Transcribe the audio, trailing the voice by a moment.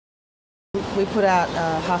we put out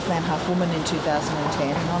Half Man, Half Woman in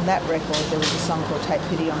 2010, and on that record there was a song called Take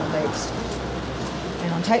Pity on the Beast.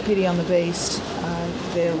 And on Take Pity on the Beast,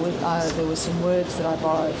 there were some words that I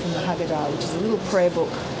borrowed from the Haggadah, which is a little prayer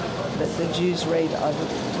book that the Jews read over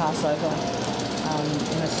Passover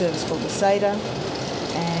in a service called the Seder,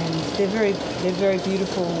 and they're very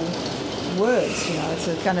beautiful words. You know,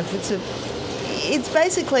 it's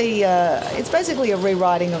basically a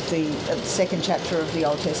rewriting of the second chapter of the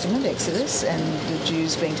Old Testament, Exodus, and the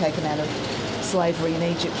Jews being taken out of slavery in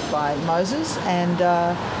Egypt by Moses, and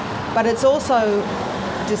but it's also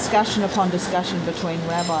discussion upon discussion between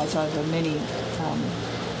rabbis over many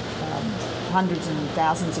hundreds and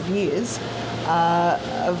thousands of years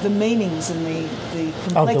of the meanings and the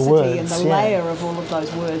complexity words, and the layer of all of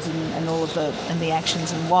those words and all of the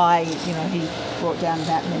actions, and why he brought down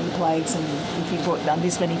that many plagues, and if he brought down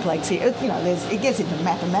this many plagues here, it gets into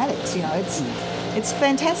mathematics. It's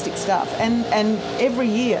fantastic stuff, and every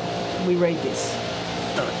year we read this,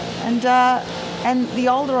 and the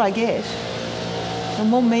older I get, the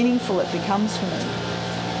more meaningful it becomes for me,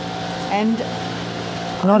 and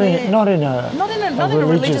not in a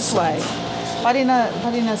religious way, but in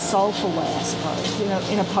a soulful way, I suppose,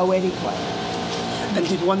 in a poetic way. And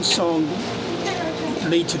did one song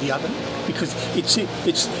lead to the other? Because it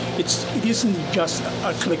isn't just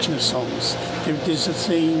a collection of songs. There's a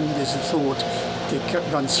theme, there's a thought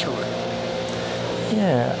that runs through it.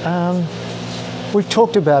 Yeah, we've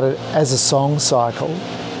talked about it as a song cycle,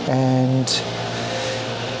 and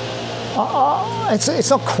it's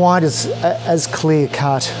not quite as clear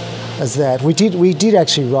cut as that. We did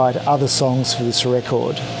actually write other songs for this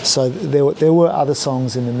record, so there were other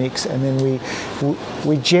songs in the mix, and then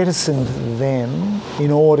we jettisoned them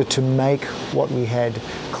in order to make what we had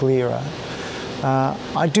clearer.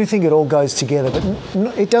 I do think it all goes together,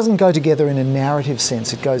 but it doesn't go together in a narrative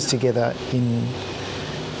sense. It goes together in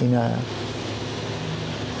a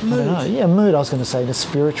mood. I don't know. Yeah, mood. I was going to say in a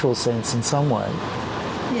spiritual sense in some way.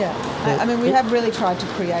 Yeah, I mean, we have really tried to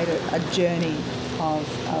create a journey of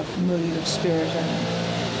mood, of spirit,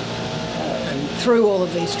 and through all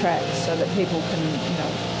of these tracks, so that people can,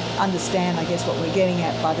 understand, I guess, what we're getting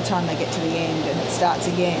at by the time they get to the end and it starts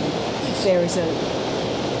again.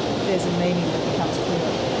 There's a meaning that becomes clear.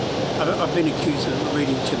 I've been accused of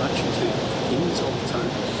reading too much into things all the time.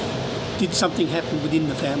 Did something happen within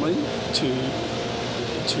the family to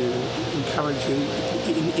encourage you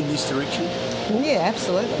in this direction? Yeah,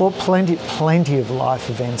 absolutely. Well, plenty of life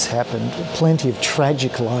events happened. Plenty of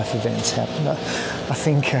tragic life events happened. I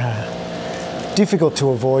think difficult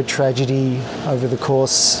to avoid tragedy over the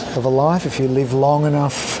course of a life. If you live long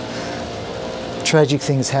enough, tragic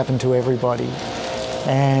things happen to everybody.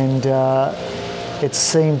 And it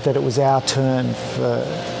seemed that it was our turn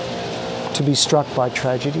to be struck by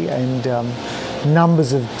tragedy, and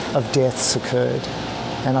numbers of deaths occurred.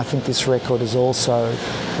 And I think this record is also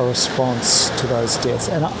a response to those deaths.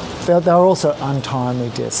 And they were also untimely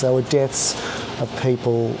deaths. They were deaths of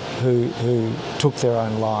people who took their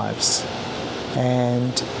own lives.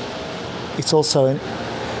 And it's also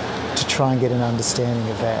to try and get an understanding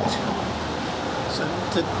of that. So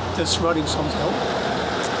does writing songs help?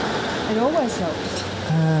 It always helps.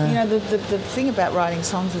 The thing about writing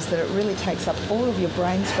songs is that it really takes up all of your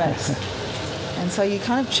brain space. And so you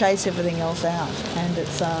kind of chase everything else out, and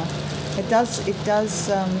it does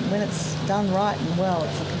when it's done right and well,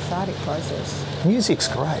 it's a cathartic process. Music's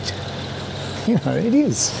great. It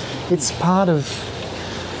is. It's part of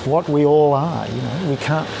what we all are. We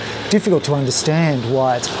can't. Difficult to understand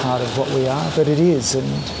why it's part of what we are, but it is,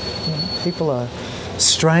 and people are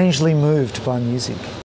strangely moved by music.